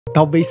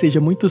Talvez seja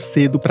muito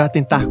cedo para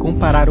tentar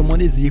comparar o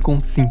Monesi com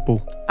o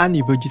Simple, a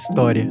nível de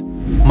história.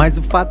 Mas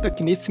o fato é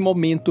que nesse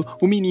momento,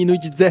 o menino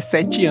de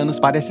 17 anos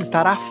parece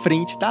estar à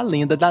frente da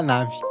lenda da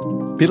nave.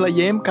 Pela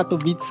IEM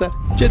Katowice,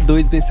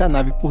 G2 vence a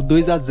nave por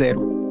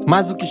 2-0.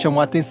 Mas o que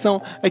chamou a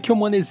atenção é que o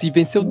Monesi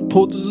venceu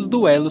todos os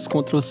duelos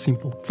contra o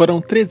Simple.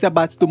 Foram 13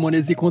 abates do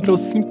Monesi contra o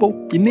Simple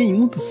e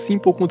nenhum do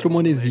Simple contra o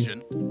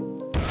Monesi.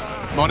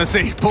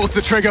 Monesi pulls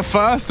the trigger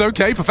first.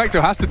 Okay,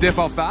 Perfecto has to dip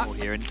off that.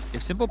 Here, and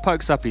if Simple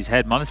pokes up his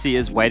head, Monesi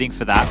is waiting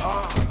for that.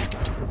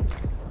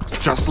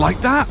 Just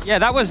like that. Yeah,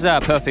 that was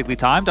perfectly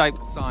timed.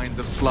 Signs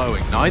of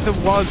slowing. Neither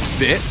was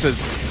Bit,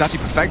 as it's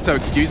actually Perfecto,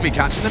 excuse me,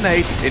 catching the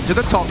nade into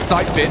the top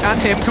side. Bit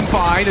and him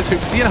combine as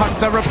Hoopsy and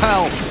Hunter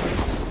repel.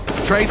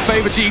 Trades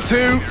favor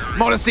G2.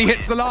 Monesi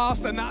hits the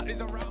last, and that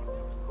is a round.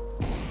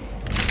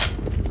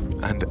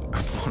 And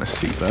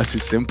Monesi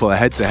versus Simple, a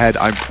head-to-head.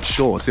 I'm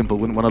sure Simple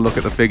wouldn't want to look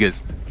at the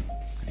figures.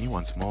 He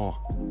wants more.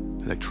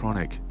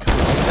 Electronic.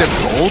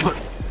 Simple, but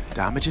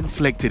damage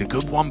inflicted. A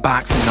good one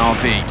back from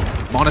Na'Vi.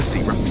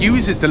 Monesi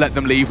refuses to let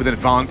them leave with an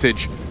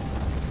advantage.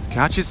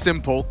 Catches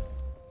Simple.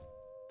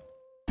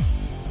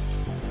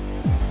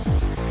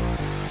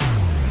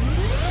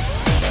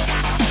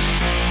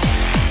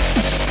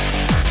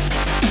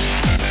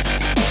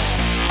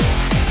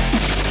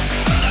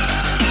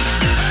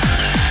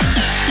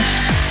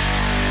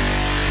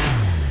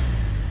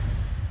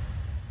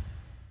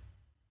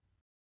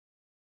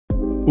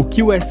 O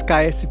que o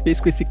SKS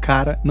fez com esse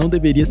cara não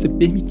deveria ser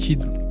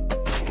permitido.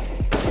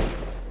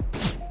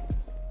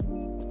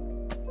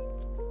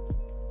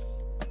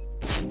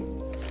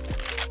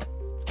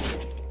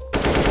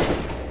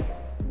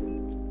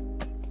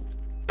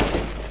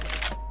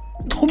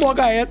 Tomou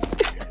HS.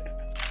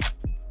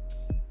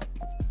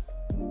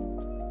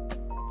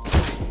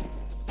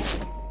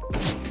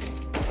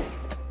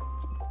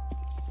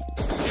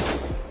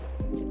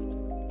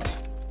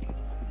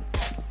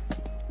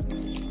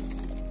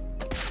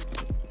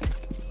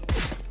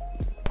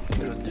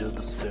 Meu Deus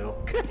do céu.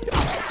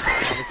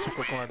 Você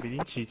ficou com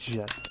labirintite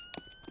já.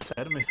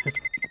 Sério mesmo?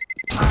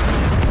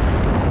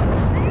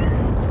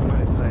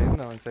 Mas isso aí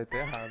não, isso aí tá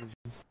errado.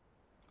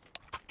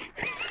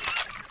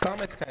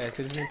 Calma, SKS,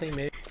 eles não tem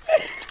meio.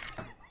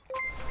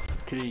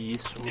 Que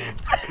isso, mano.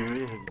 Que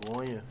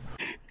vergonha.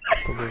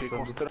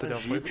 Conversando do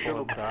tutorial foi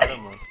pelo cara,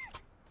 mano.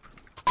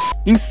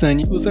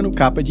 Insane usando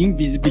capa de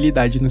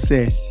invisibilidade no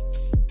CS.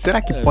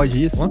 Será que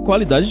pode isso? Uma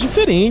qualidade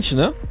diferente,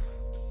 né?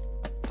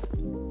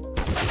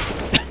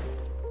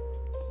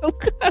 O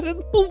cara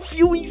não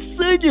viu o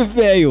Insane,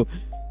 velho.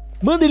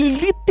 Mano, ele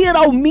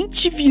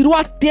literalmente virou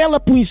a tela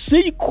pro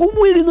Insane.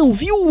 Como ele não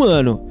viu,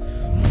 mano?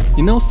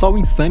 E não só o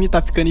Insane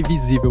tá ficando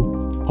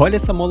invisível. Olha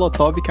essa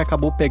molotov que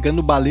acabou pegando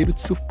o baleiro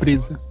de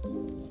surpresa.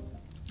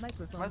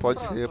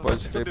 Pode ser,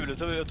 pode ser.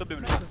 Eu tô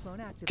bêbado.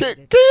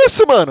 Que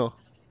isso, mano?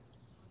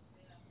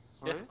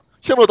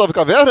 Tinha molotov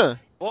caverna?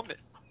 Bomber?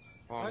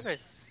 Olha,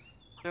 guys.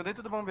 Eu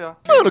dentro do bombear.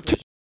 Mano, que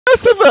é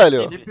essa,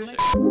 velho?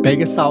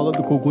 Pega essa aula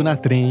do Kogu na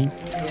trem, hein?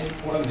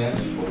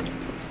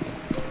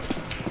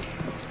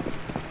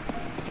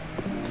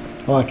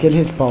 Ó, aquele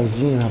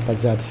respawnzinho,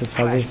 rapaziada, vocês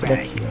fazem isso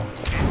daqui,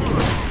 ó.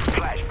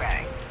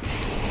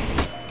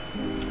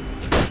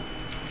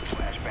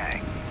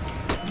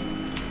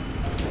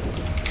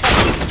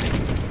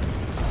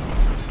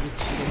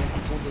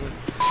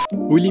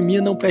 O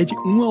Liminha não perde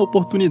uma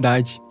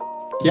oportunidade,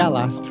 que é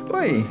alastro.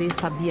 Oi. Você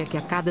sabia que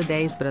a cada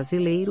 10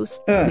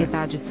 brasileiros,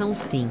 metade são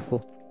 5?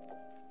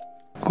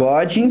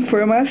 God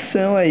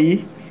informação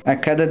aí. A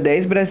cada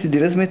 10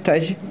 brasileiros,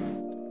 metade.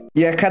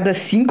 E a cada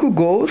 5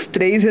 gols,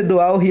 3 é do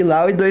Al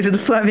Hilal e 2 é do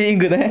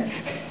Flamengo, né?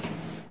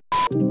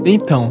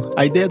 Então,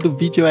 a ideia do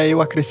vídeo é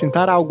eu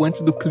acrescentar algo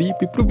antes do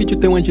clipe pro vídeo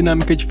ter uma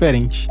dinâmica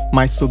diferente.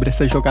 Mas sobre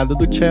essa jogada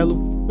do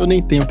CHELO, eu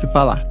nem tenho o que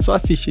falar, só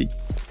assiste aí.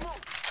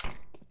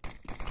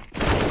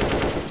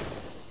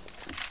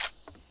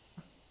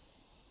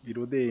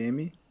 Virou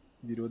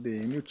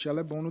DM, o CHELO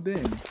é bom no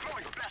DM.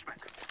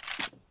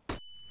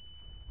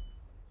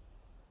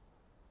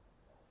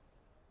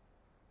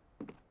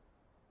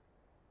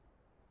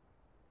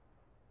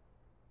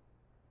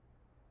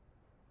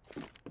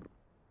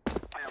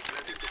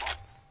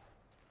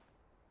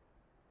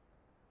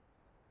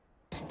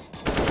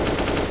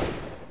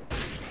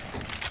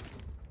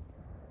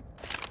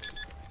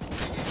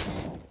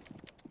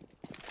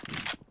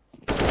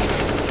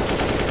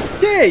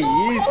 Que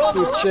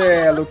isso,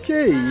 CHELO, que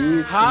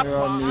isso,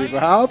 meu amigo.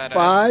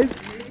 Rapaz,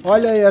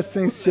 olha aí a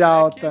sense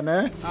alta,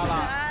 né?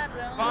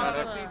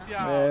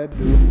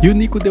 E o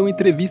Nico deu uma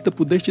entrevista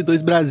pro Dust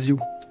 2 Brasil.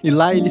 E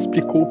lá ele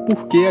explicou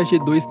por que a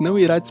G2 não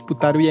irá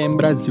disputar o IEM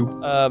Brasil.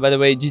 By the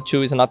way,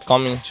 G2 is not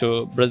coming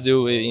to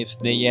Brazil if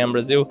the IEM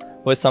Brazil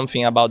was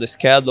something about the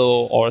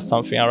schedule or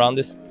something around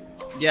this.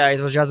 Yeah,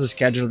 it was just the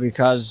schedule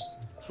because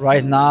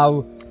right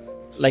now,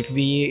 like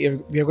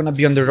we're gonna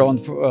be on the road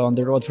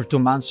for 2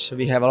 months.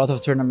 We have a lot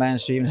of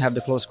tournaments. We even have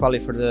the close quali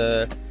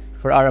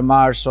for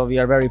RMR, so we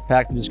are very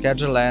packed with the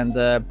schedule. And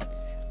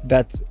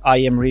that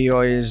IEM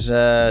Rio is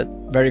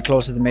very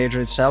close to the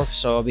major itself,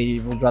 so we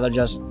would rather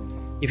just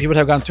if we would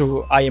have gone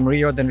to IM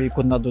Rio, then we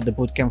could not do the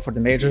bootcamp for the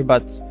major,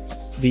 but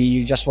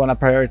we just want to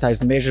prioritize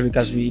the major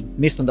because we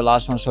missed on the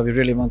last one, so we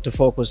really want to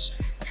focus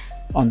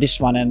on this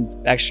one and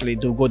actually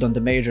do good on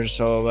the major.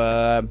 So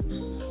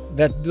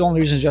that the only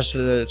reason is just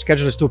the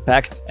schedule is too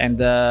packed, and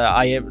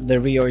the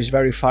Rio is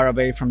very far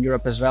away from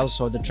Europe as well,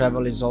 so the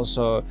travel is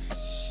also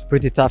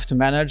pretty tough to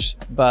manage.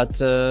 But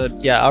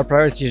yeah, our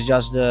priority is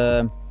just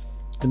the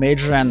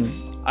major, and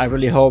I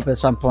really hope at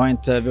some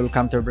point we'll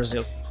come to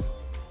Brazil.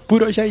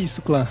 Por hoje é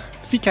isso, clã.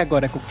 Fique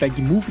agora com o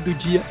Frag Move do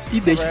dia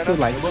e deixe seu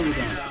like.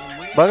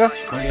 Baga.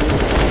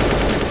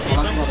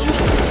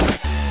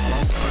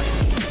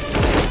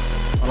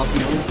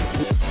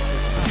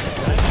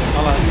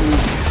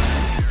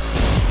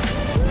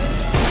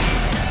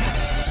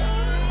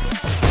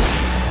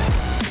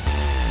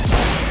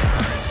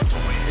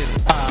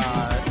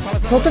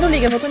 Voltando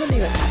liga, voltando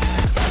liga.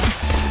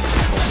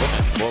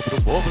 Boa, bro.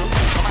 Boa, bro.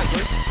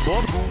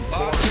 Boa, bro.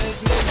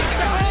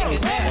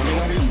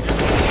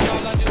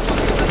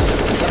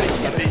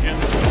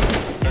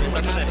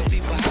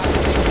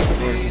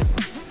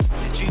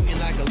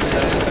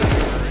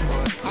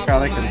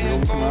 Caraca, deu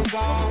muito massa.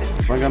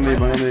 Banga meio.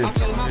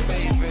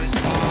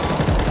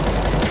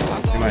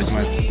 Tem mais.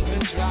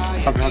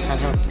 Rápido.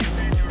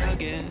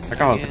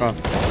 Taca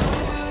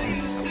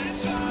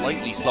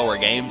Slightly slower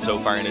game so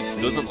far, and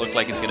it doesn't look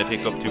like it's going to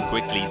pick up too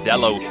quickly.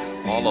 Zello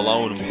all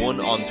alone,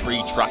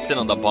 1-on-3, trapped in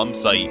on the bomb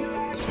site.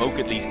 The smoke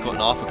at least cutting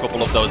off a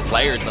couple of those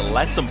players, and it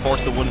lets him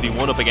force the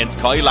 1v1 up against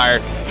Kylar.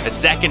 A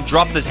second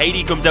dropped as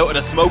Haiti comes out of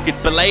the smoke. It's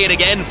belayed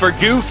again for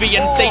Goofy,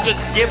 and they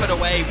just give it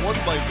away 1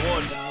 by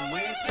 1.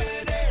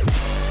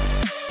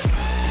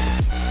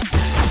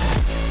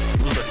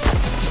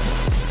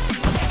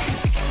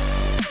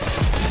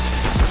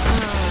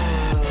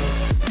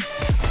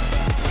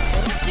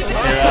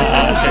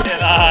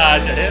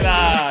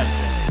 Relaxa.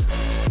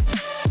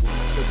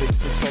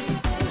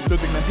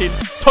 Ludvig med en till.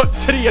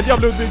 Tredje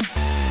av Ludvig.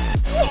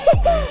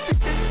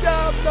 Vilken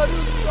jävla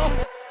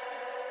runda!